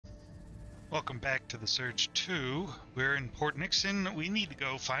Welcome back to the Surge 2. We're in Port Nixon. We need to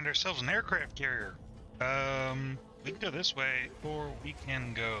go find ourselves an aircraft carrier. We can go this way, or we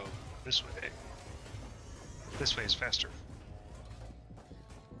can go this way. This way is faster.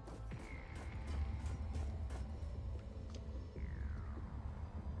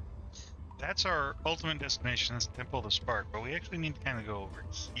 That's our ultimate destination, is the Temple of the Spark, but we actually need to kind of go over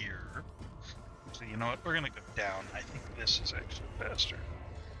here. So you know what, we're going to go down. I think this is actually faster.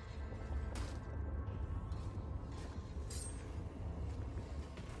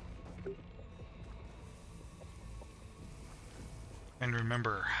 And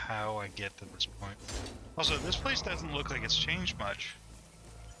remember how I get to this point. Also, this place doesn't look like it's changed much.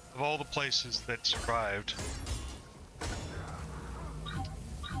 Of all the places that survived,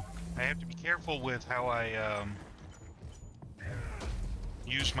 I have to be careful with how I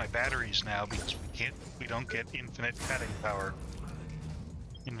use my batteries now, because we don't get infinite cutting power,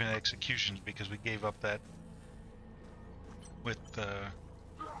 infinite executions, because we gave up that with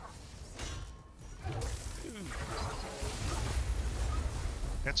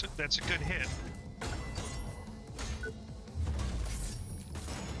that's a good hit.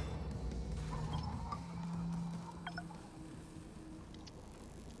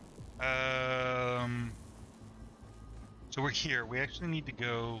 So we're here. We actually need to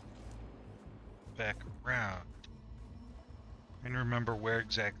go back around and remember where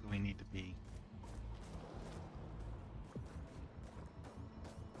exactly we need to be.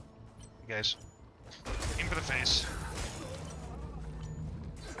 Hey guys, aim for the face.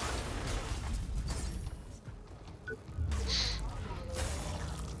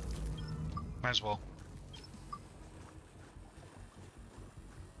 Might as well.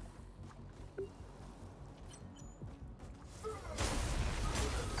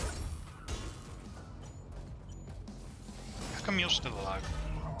 How come you're still alive?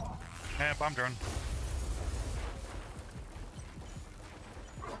 Yeah, bomb drone.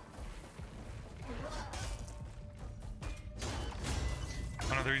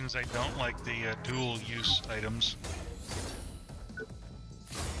 One of the reasons I don't like the dual-use items.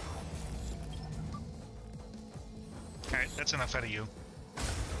 Alright, that's enough out of you.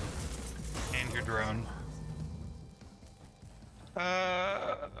 And your drone.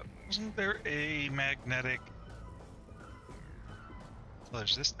 Wasn't there a magnetic... Well,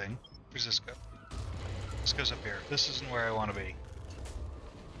 there's this thing. Where's this go? This goes up here. This isn't where I want to be.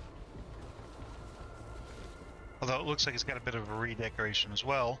 Although it looks like it's got a bit of a redecoration as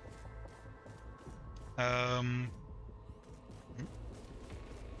well. Go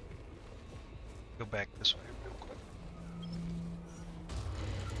back this way real quick.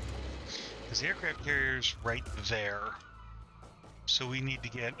 Because the aircraft carrier's right there. So we need to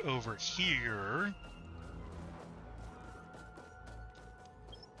get over here.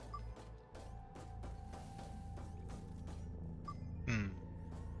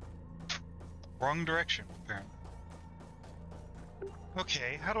 Wrong direction, apparently.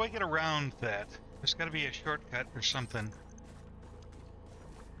 Okay, how do I get around that? There's got to be a shortcut or something.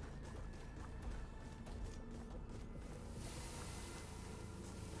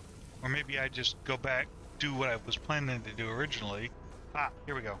 Or maybe I just go back, do what I was planning to do originally. Ah,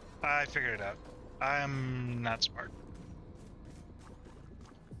 here we go. I figured it out. I'm not smart.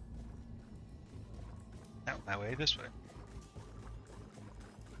 Not that way, this way.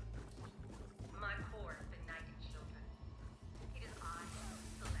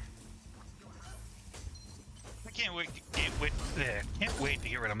 Can't wait to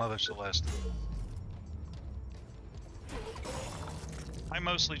get rid of Mother Celeste. I'm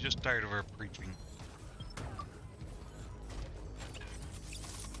mostly just tired of her preaching.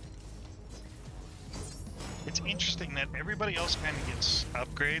 It's interesting that everybody else kind of gets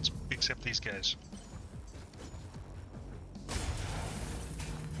upgrades except these guys.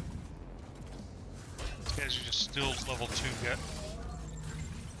 These guys are just still level 2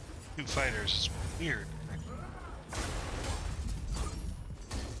 fighters. It's weird.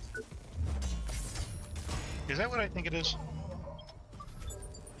 Is that what I think it is?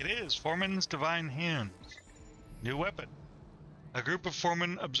 It is Foreman's Divine Hands. New weapon. A group of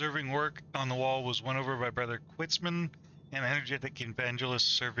foremen observing work on the wall was won over by Brother Quitzman, an energetic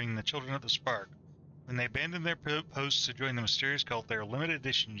evangelist serving the Children of the Spark. When they abandoned their posts to join the mysterious cult, their limited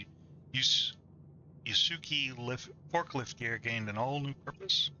edition Yasuki forklift gear gained an all-new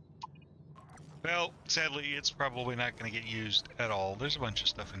purpose. Well, sadly, it's probably not going to get used at all. There's a bunch of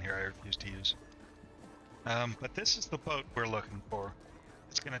stuff in here I refuse to use. But this is the boat we're looking for.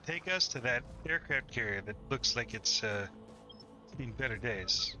 It's going to take us to that aircraft carrier that looks like it's seen better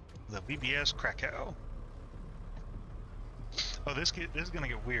days. The VBS KRAKOW. Oh, this is going to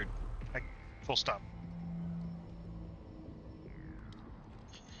get weird. Full stop.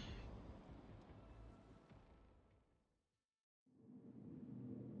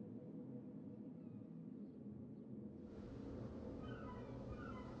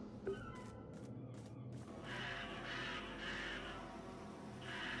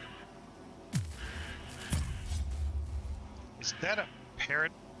 Is that a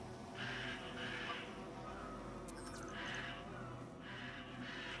parrot?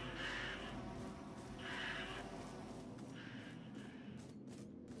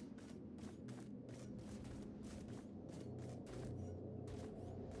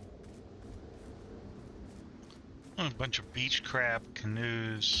 A bunch of beach crab,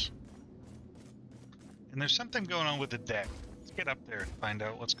 canoes. And there's something going on with the deck. Let's get up there and find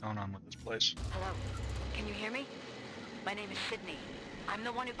out what's going on with this place. Hello. Can you hear me? My name is Sydney. I'm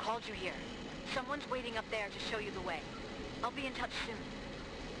the one who called you here. Someone's waiting up there to show you the way. I'll be in touch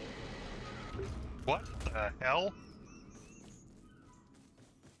soon. What the hell?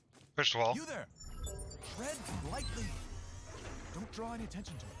 First of all... You there! Tread lightly. Don't draw any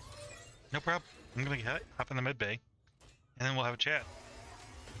attention to it. No problem. I'm gonna hop in the mid bay, and then we'll have a chat.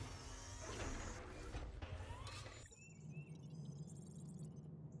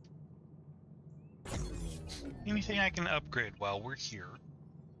 Anything I can upgrade while we're here?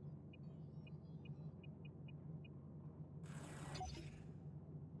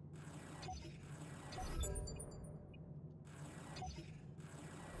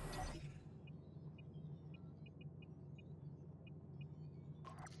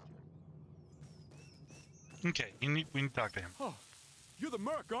 Okay, we need to talk to him. Oh, you're the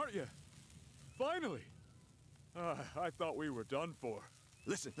Merc, aren't you? Finally! I thought we were done for.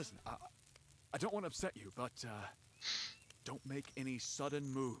 Listen, I don't want to upset you, but, don't make any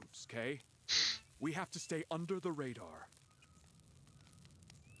sudden moves, okay? We have to stay under the radar.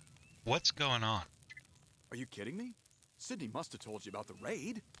 What's going on? Are you kidding me? Sydney must have told you about the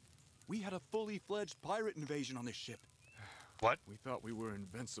raid. We had a fully fledged pirate invasion on this ship. What? We thought we were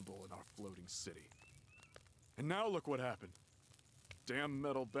invincible in our floating city. And now look what happened. Damn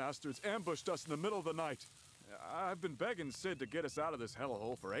metal bastards ambushed us in the middle of the night. I've been begging Sid to get us out of this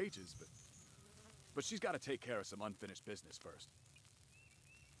hellhole for ages, but she's got to take care of some unfinished business first.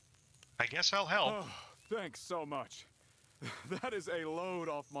 I guess I'll help. Oh, thanks so much. That is a load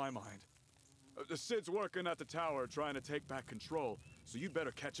off my mind. Sid's working at the tower trying to take back control, so you'd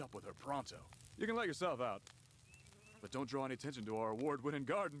better catch up with her pronto. You can let yourself out. But don't draw any attention to our award-winning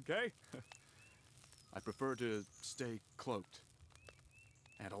garden, okay? I prefer to stay cloaked.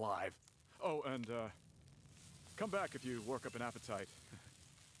 And alive. Oh, and, come back if you work up an appetite.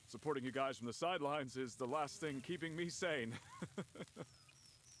 Supporting you guys from the sidelines is the last thing keeping me sane.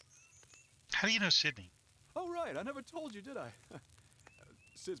 How do you know Sydney? Oh, right. I never told you, did I?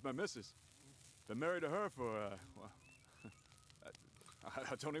 Sid's my missus. Been married to her for, well,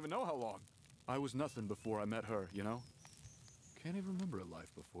 I don't even know how long. I was nothing before I met her, you know? Can't even remember a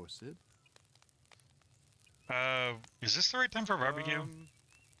life before, Sid. Is this the right time for barbecue?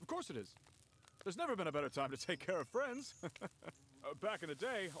 Of course it is. There's never been a better time to take care of friends. Back in the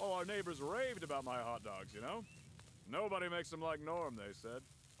day, all our neighbors raved about my hot dogs, you know? Nobody makes them like Norm, they said.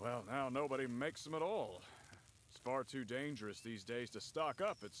 Well, now nobody makes them at all. It's far too dangerous these days to stock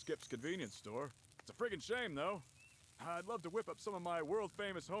up at Skip's convenience store. It's a friggin' shame, though. I'd love to whip up some of my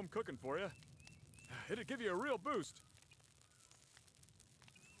world-famous home cooking for you. It'd give you a real boost.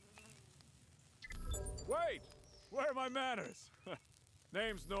 Wait! Where are my manners?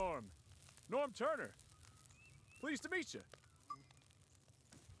 Name's Norm. Norm Turner. Pleased to meet you.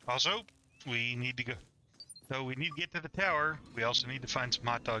 Also, we need to go. So we need to get to the tower. We also need to find some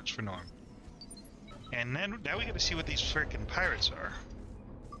hot dogs for Norm. And then, now we gotta see what these frickin' pirates are.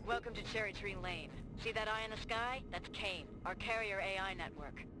 Welcome to Cherry Tree Lane. See that eye in the sky? That's Kane, our carrier AI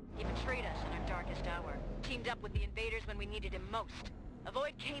network. He betrayed us in our darkest hour. Teamed up with the invaders when we needed him most.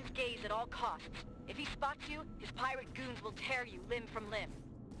 Avoid Kane's gaze at all costs. If he spots you, his pirate goons will tear you limb from limb.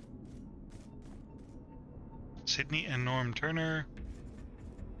 Sydney and Norm Turner.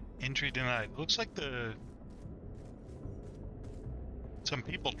 Entry denied. Looks like some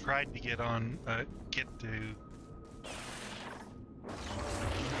people tried to get to...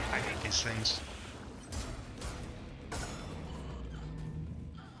 I hate these things.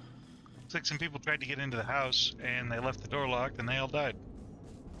 Looks like some people tried to get into the house, and they left the door locked, and they all died.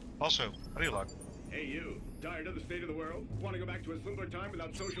 Also, audio lock. Hey you, tired of the state of the world? Want to go back to a simpler time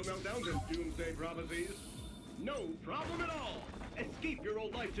without social meltdowns and doomsday prophecies? No problem at all! Escape your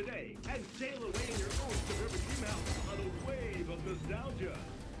old life today and sail away in your own suburban dream house on a wave of nostalgia.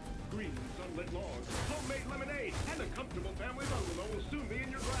 Green sunlit lawns, homemade lemonade, and a comfortable family bungalow will soon be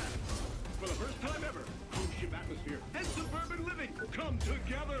in your grasp. For the first come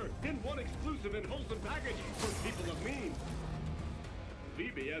together in one exclusive and wholesome package for people of means.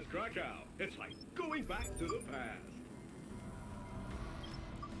 VBS KRAKOW. It's like going back to the past.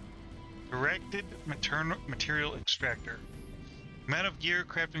 Directed material extractor. Amount of gear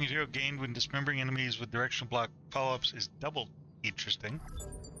crafting material gained when dismembering enemies with directional block follow-ups is doubled. Interesting.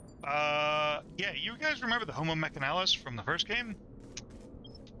 Yeah, you guys remember the Homo Mechanalis from the first game?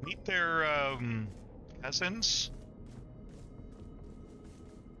 Meet their cousins,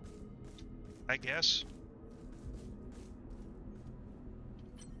 I guess.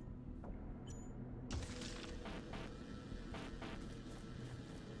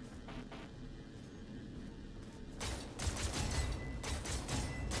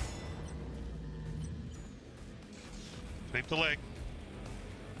 Sweep the leg.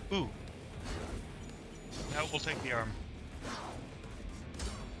 Ooh. Now we'll take the arm.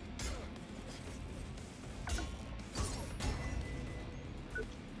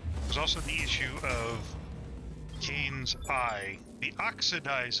 There's also the issue of Kane's eye, the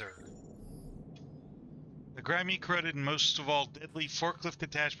oxidizer. The grimy, corroded, and most of all deadly forklift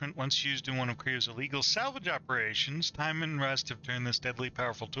attachment once used in one of Korea's illegal salvage operations. Time and rust have turned this deadly,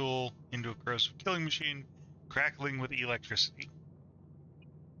 powerful tool into a corrosive killing machine, crackling with electricity.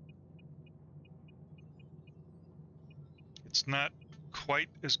 It's not quite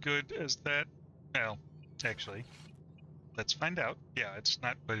as good as that. Well, actually, let's find out. Yeah, it's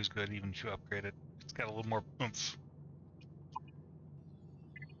not quite as good even if you upgrade it. It's got a little more oomph.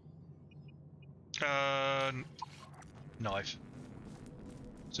 Knife.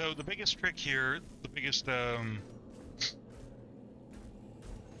 So the biggest trick here, the biggest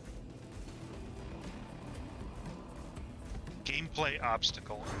gameplay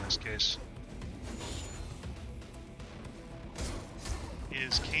obstacle in this case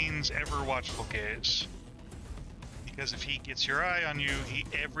is Kane's ever watchful gaze. Because if he gets your eye on you,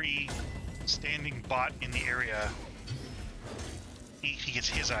 every standing bot in the area, he gets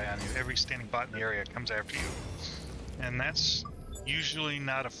his eye on you, every standing bot in the area comes after you. And that's usually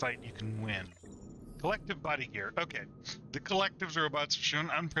not a fight you can win. Collective body gear. Okay. The collective's robots have shown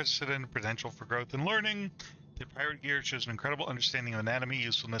unprecedented potential for growth and learning. The pirate gear shows an incredible understanding of anatomy,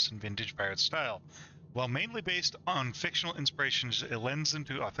 usefulness, and vintage pirate style. While mainly based on fictional inspirations, it lends them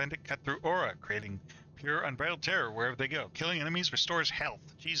to authentic cut-through aura, creating pure, unbridled terror wherever they go. Killing enemies restores health.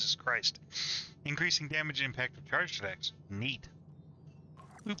 Jesus Christ. Increasing damage and impact of charged attacks. Neat.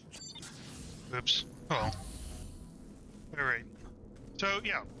 Oops. Oh. Alright. So,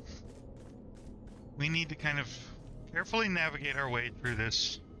 yeah. We need to kind of carefully navigate our way through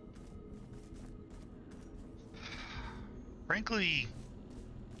this. Frankly,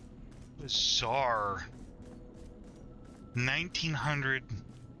 bizarre 1900,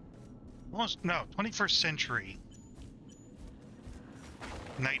 almost, no, 21st century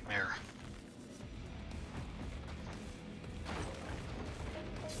nightmare.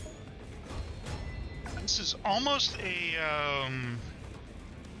 This is almost a,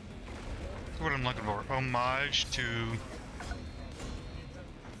 what I'm looking for, homage to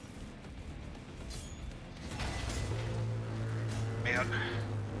man.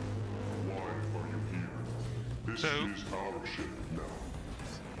 Why are you here? This is our ship now.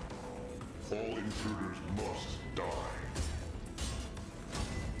 All intruders must die.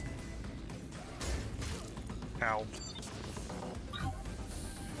 Ow.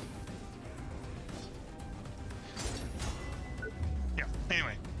 Yeah,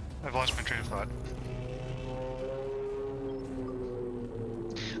 anyway, I've lost my train of thought.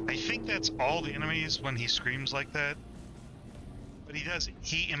 I think that's all the enemies when he screams like that. But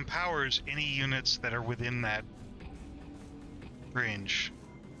he empowers any units that are within that range.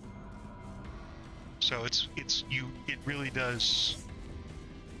 So it really does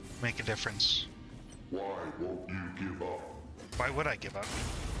make a difference. Why won't you give up? Why would I give up?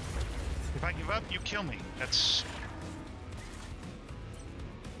 If I give up, you kill me. That's...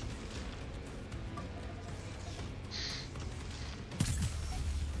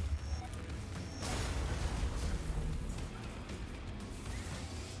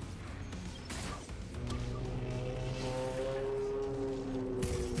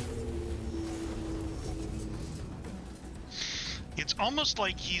 It's almost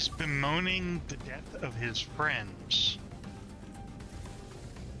like he's bemoaning the death of his friends.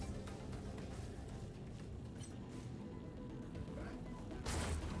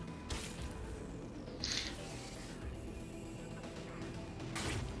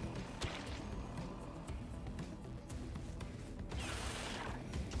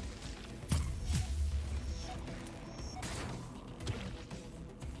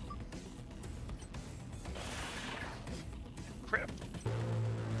 Crap.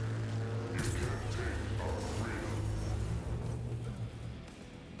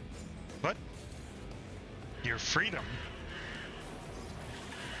 freedom.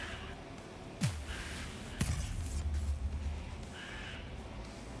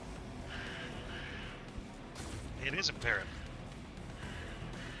 It is a parrot.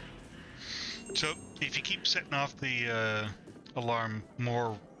 So if you keep setting off the alarm,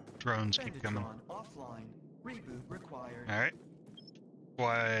 more drones keep coming. Offline. Reboot required. Alright.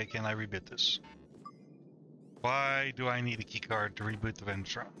 Why can't I reboot this? Why do I need a keycard to reboot the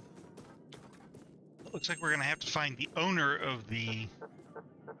Vendatron? It looks like we're gonna have to find the owner of the...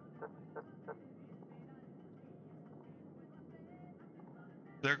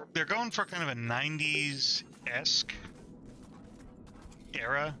 They're going for kind of a 90s-esque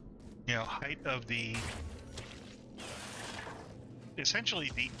era, you know, height of the...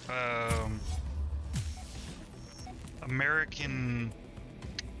 essentially the American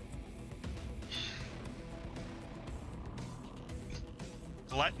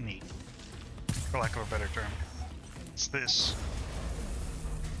gluttony, for lack of a better term. It's this.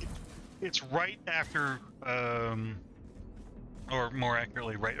 It's right after, or more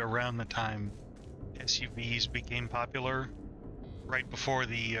accurately, right around the time SUVs became popular, right before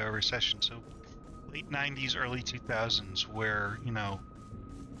the recession. So late 90s, early 2000s, where, you know,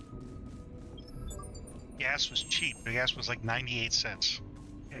 gas was cheap. The gas was like 98 cents.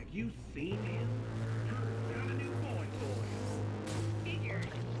 Have you seen him? Got a new boy toy. Figured.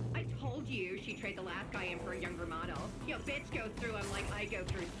 I told you she'd trade the last guy in for a younger model. Yo, bitch goes through him like I go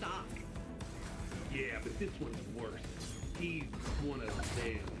through stock. Yeah, but this one's worse. He's one of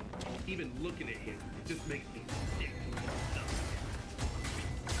them. Even looking at him, it just makes me sick.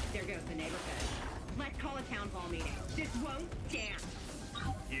 There goes the neighborhood. Let's call a town hall meeting. This won't stand.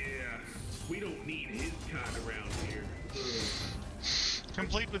 Yeah, we don't need his kind around here.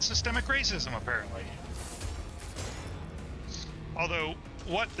 Complete with systemic racism, apparently. Although,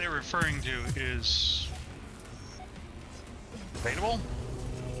 what they're referring to is... debatable?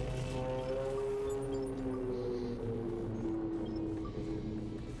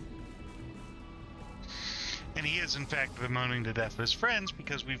 And he is, in fact, bemoaning the death of his friends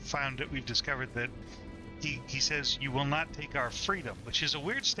because we've discovered that he says, "You will not take our freedom," which is a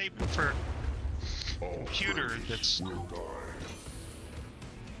weird statement for a computer that's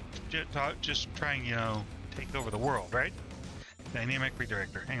just trying, you know, take over the world, right? Dynamic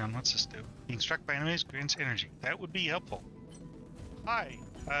redirector. Hang on, what's this do? Being struck by enemies grants energy. That would be helpful. Hi,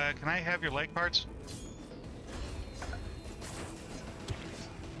 can I have your leg parts?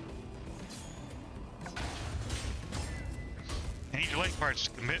 I need your leg parts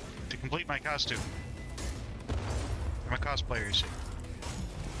to complete my costume. I'm a cosplayer, you see.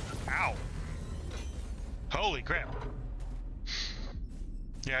 Ow! Holy crap!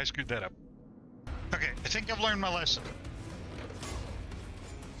 Yeah, I screwed that up. Okay, I think I've learned my lesson.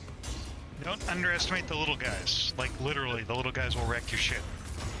 Don't underestimate the little guys. Like, literally, the little guys will wreck your shit.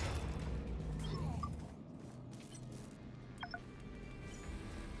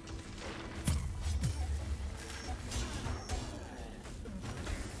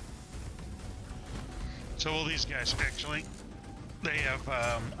 So will these guys, actually. They have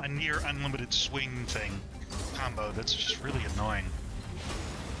a near unlimited swing thing combo that's just really annoying.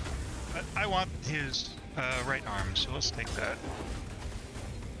 But I want his right arm, so let's take that.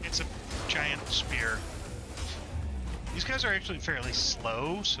 It's a giant spear. These guys are actually fairly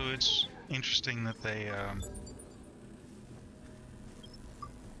slow, so it's interesting that they...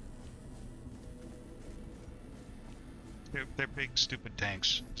 They're big, stupid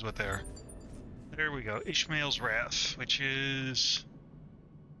tanks, is what they are. There we go. Ishmael's Wrath, which is...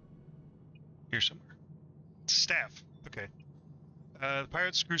 here somewhere. Staff. Okay. The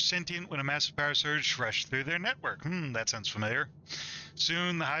pirates grew sentient when a massive power surge rushed through their network. That sounds familiar.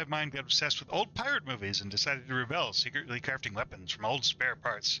 Soon, the hive mind got obsessed with old pirate movies and decided to rebel, secretly crafting weapons from old spare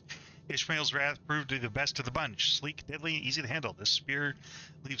parts. Ishmael's Wrath proved to be the best of the bunch. Sleek, deadly, and easy to handle. This spear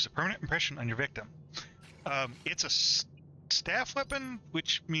leaves a permanent impression on your victim. It's a staff weapon,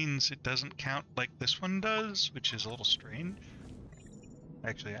 which means it doesn't count like this one does, which is a little strange.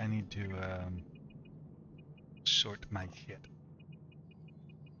 Actually, I need to sort my shit.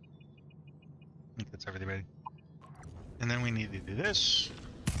 I think that's everything ready. And then we need to do this.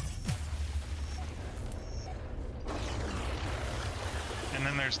 And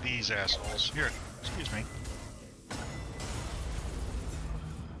then there's these assholes. Here, excuse me.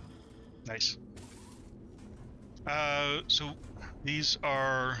 Nice. So these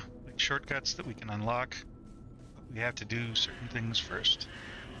are like shortcuts that we can unlock. But we have to do certain things first.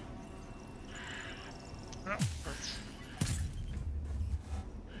 Oh,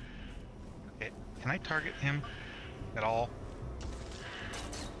 okay, can I target him at all?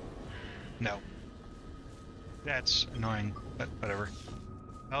 No. That's annoying, but whatever.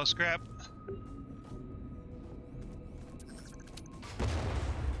 I'll scrap.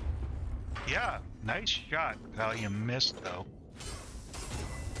 Yeah, nice shot. Well, you missed, though.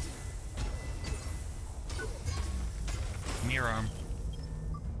 Mirror arm.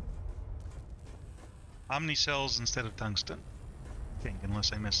 Omni cells instead of tungsten. I think,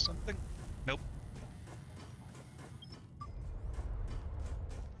 unless I missed something. Nope.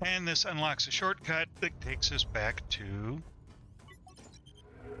 And this unlocks a shortcut that takes us back to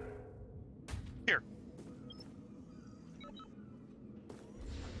here.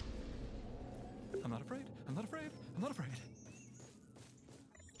 I'm not afraid. I'm not afraid. I'm not afraid.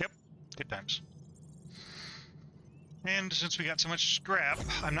 Yep, good times. And since we got so much scrap,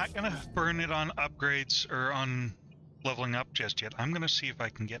 I'm not going to burn it on upgrades or on leveling up just yet. I'm going to see if I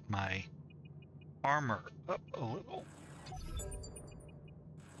can get my armor up a little.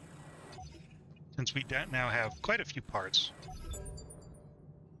 Since we now have quite a few parts.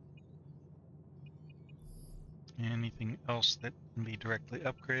 Anything else that can be directly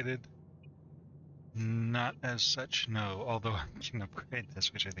upgraded? Not as such, no. Although I can upgrade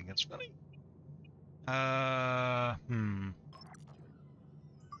this, which I think is funny.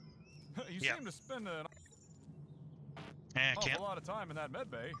 You Yeah. seem to spend an Can't. awful lot of time in that med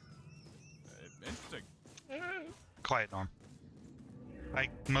bay. Interesting. Quiet, Norm. I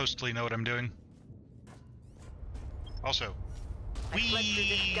mostly know what I'm doing. Also, I fled through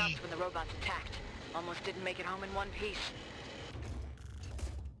this dump when the robots attacked. Almost didn't make it home in one piece.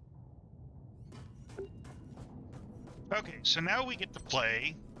 Okay, so now we get to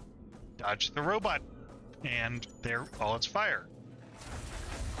play Dodge the Robot, and all its fire.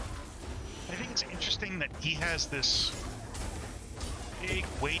 I think it's interesting that he has this big,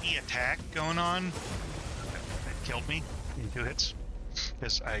 weighty attack going on. That killed me in 2 hits,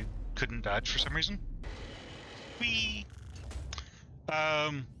 because I couldn't dodge for some reason.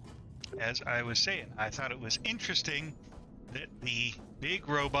 As I was saying, I thought it was interesting that the big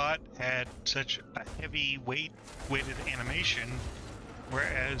robot had such a heavy weighted animation,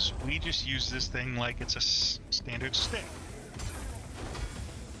 whereas we just use this thing like it's a standard stick.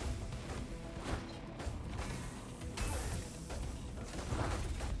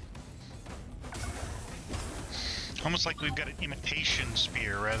 Almost like we've got an imitation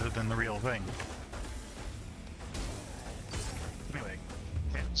spear rather than the real thing. Anyway,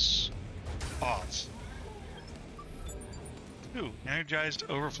 it's off. Ooh, energized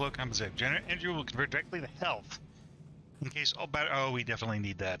overflow compensate. Generate energy will convert directly to health. In case all battery. Oh, we definitely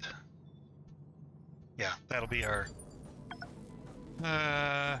need that. Yeah, that'll be our.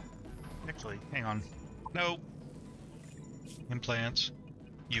 Actually, hang on. No. Implants.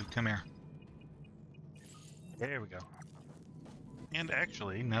 You, come here. There we go. And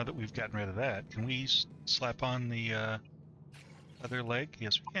actually, now that we've gotten rid of that, can we slap on the other leg?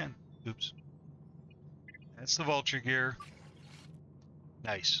 Yes, we can. Oops. That's the vulture gear.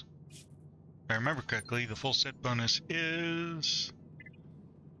 Nice. If I remember correctly, the full set bonus is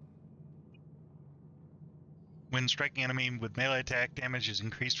when striking enemy with melee attack, damage is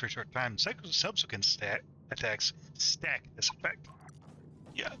increased for a short time. Subsequent attacks stack this effect.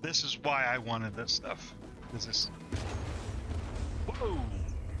 Yeah, this is why I wanted this stuff. This is. Whoa!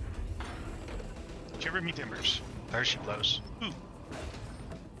 Shiver me timbers. There she blows. Ooh.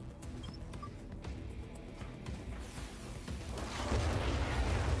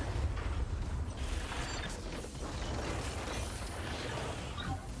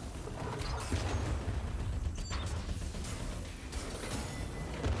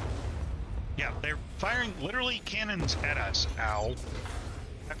 Yeah, they're firing literally cannons at us. Ow.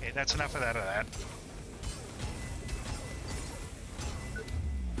 Okay, that's enough of that.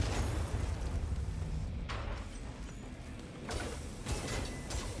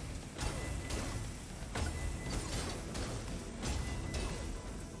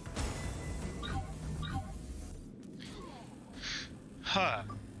 Huh.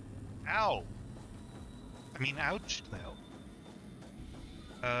 Ow. I mean, ouch, though.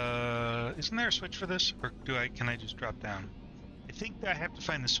 Isn't there a switch for this? Or can I just drop down? I think I have to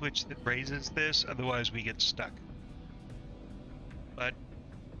find the switch that raises this, otherwise we get stuck. But,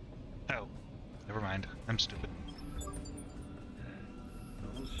 oh, never mind. I'm stupid. The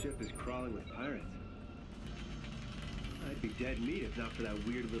whole ship is crawling with pirates. I'd be dead meat if not for that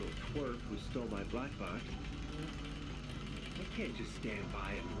weird little twerp who stole my black box. I can't just stand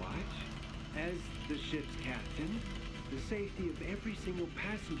by and watch. As the ship's captain, the safety of every single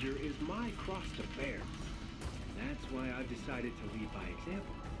passenger is my cross to bear. That's why I've decided to lead by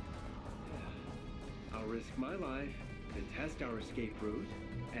example. I'll risk my life and test our escape route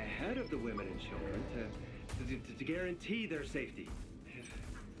ahead of the women and children to to guarantee their safety. If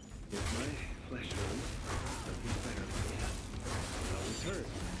my flesh runs, something's better for me. I'll return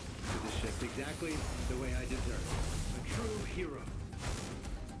to the ship exactly the way I deserve. A true hero.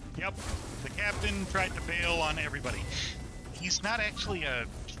 Yep, the captain tried to bail on everybody. He's not actually a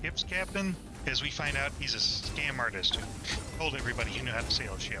ship's captain, as we find out he's a scam artist who told everybody he knew how to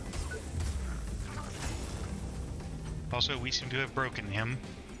sail a ship. Also, we seem to have broken him.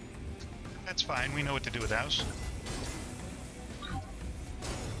 That's fine, we know what to do with those.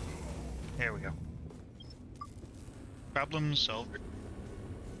 There we go. Problem solved.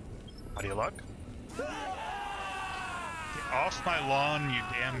 Audio log. Get off my lawn, you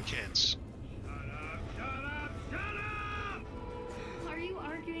damn kids. Shut up! Are you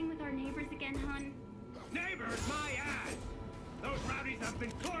arguing with our neighbors again, hon? Neighbors, my ass! Those rowdies have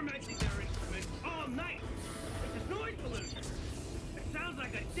been tormenting their instruments all night. It's a noise pollution. It sounds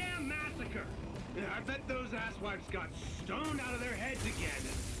like a damn massacre. Yeah, I bet those asswipes got stoned out of their heads again.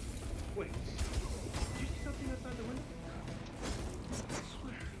 Wait, did you see something outside the window? I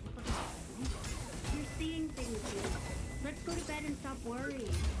swear. You're seeing things, dude. Let's go to bed and stop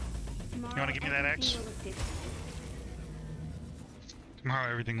worrying. Tomorrow, You wanna give me that everything axe? will look different.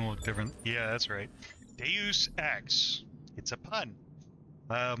 Tomorrow everything will look different. Yeah, that's right. Deus Ex. It's a pun.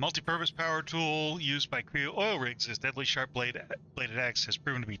 A multi-purpose power tool used by Creo oil rigs, this deadly sharp-bladed axe has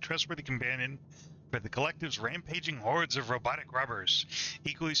proven to be a trustworthy companion for the collective's rampaging hordes of robotic robbers.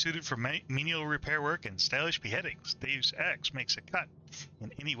 Equally suited for menial repair work and stylish beheadings, Deus Ex makes a cut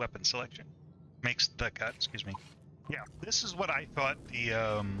in any weapon selection. Makes the cut, excuse me. Yeah, this is what I thought the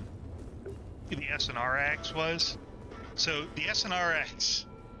SNR axe was. So the SNR axe,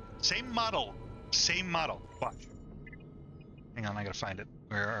 same model. Watch. Hang on, I gotta find it.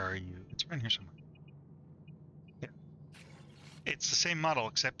 Where are you? It's around here somewhere. Yeah. It's the same model,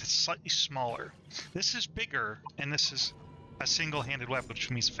 except it's slightly smaller. This is bigger, and this is a single-handed weapon, which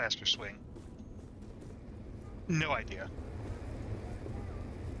means a faster swing. No idea.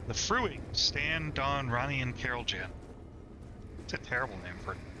 The Fruing, Stan, Dawn, Ronnie, and Carol Jan. It's a terrible name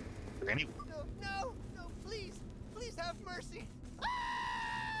for anyone. No, please have mercy.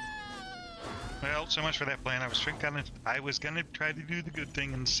 Well, so much for that plan. I was gonna try to do the good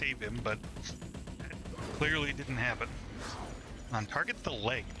thing and save him, but that clearly didn't happen. On target the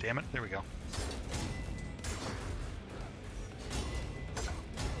leg, damn it. There we go.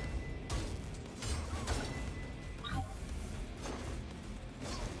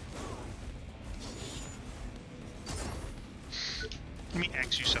 Let me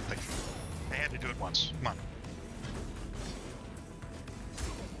ask you something. I had to do it once. Come on.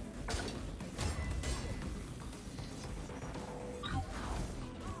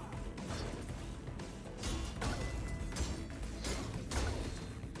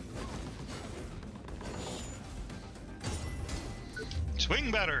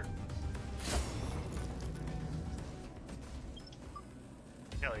 Swing better.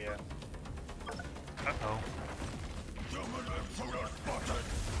 Hell yeah. Uh-oh.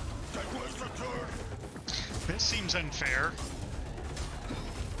 This seems unfair.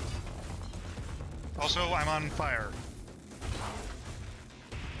 Also, I'm on fire.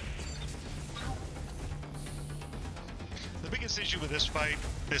 The biggest issue with this fight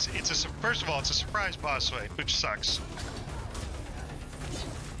is first of all, it's a surprise boss fight, which sucks.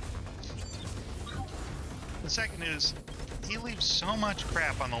 The second is, he leaves so much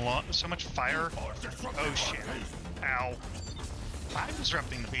crap on the lawn, so much fire. Oh shit. Ow. I'm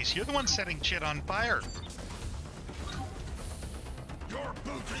disrupting the peace. You're the one setting shit on fire. Your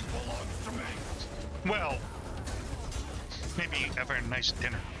booty belongs to me. Well, maybe have a nice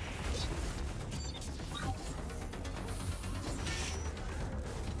dinner.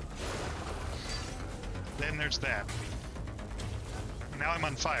 Then there's that. Now I'm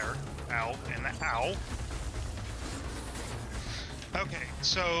on fire. Ow, and ow. Okay,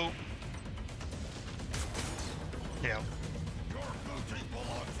 so... yeah. Your booty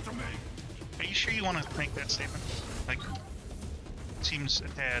belongs to me. Are you sure you want to make that statement? Like, it seems a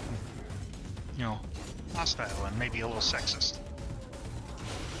tad, you know, hostile and maybe a little sexist.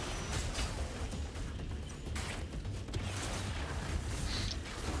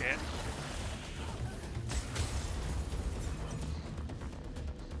 Yeah.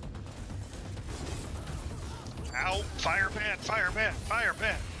 Ow! Fire bat! Fire bat! Fire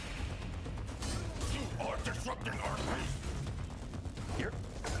bat! You are disrupting our peace. Here?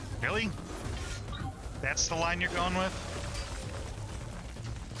 Really? That's the line you're going with?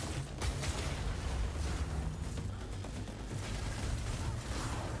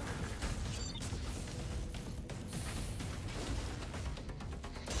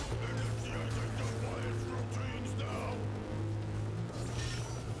 Initiating defiance routine.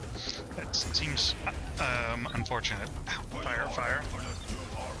 That seems unfortunate. Ow, fire, fire.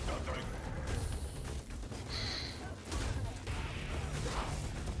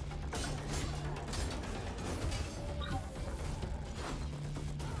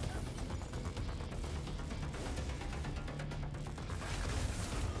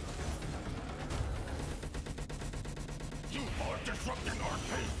 You are disrupting our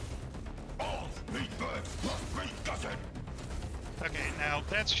peace. All meat birds must be gutted. Okay, now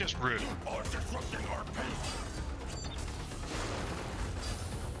that's just rude. You are disrupting our peace.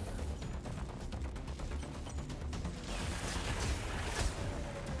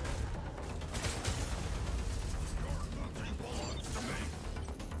 Your booty belongs to me.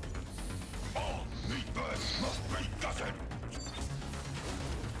 All meat birds must be gutted.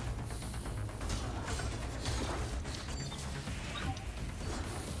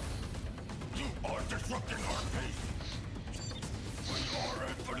 You are disrupting our peace. We are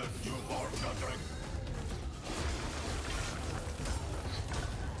infinite, you are nothing.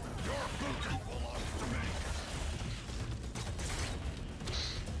 Your booty belongs to me.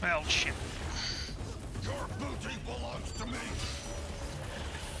 Well, shit. Your booty belongs to me.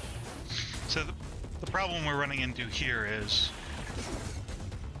 So the problem we're running into here is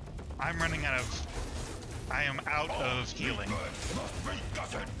I am out of healing, Birds must be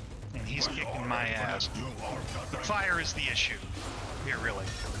gutted. and he's We kicking are my infinite, ass. You are The nothing. fire is the issue here, really.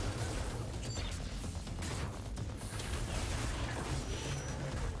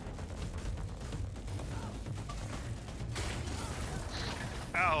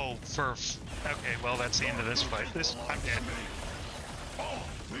 Oh, okay, well, that's the end of this fight. I'm dead. All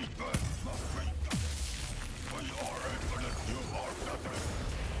meat birds must be gutted. We are infinite, you are nothing.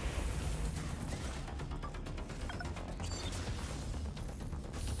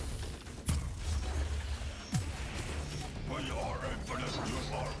 We are infinite, you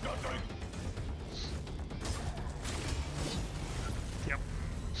are nothing. Yep.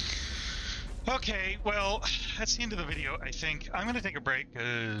 Okay, well, that's the end of the video, I think. I'm gonna take a break,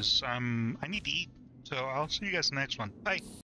 because I need to eat. So I'll see you guys in the next one. Bye.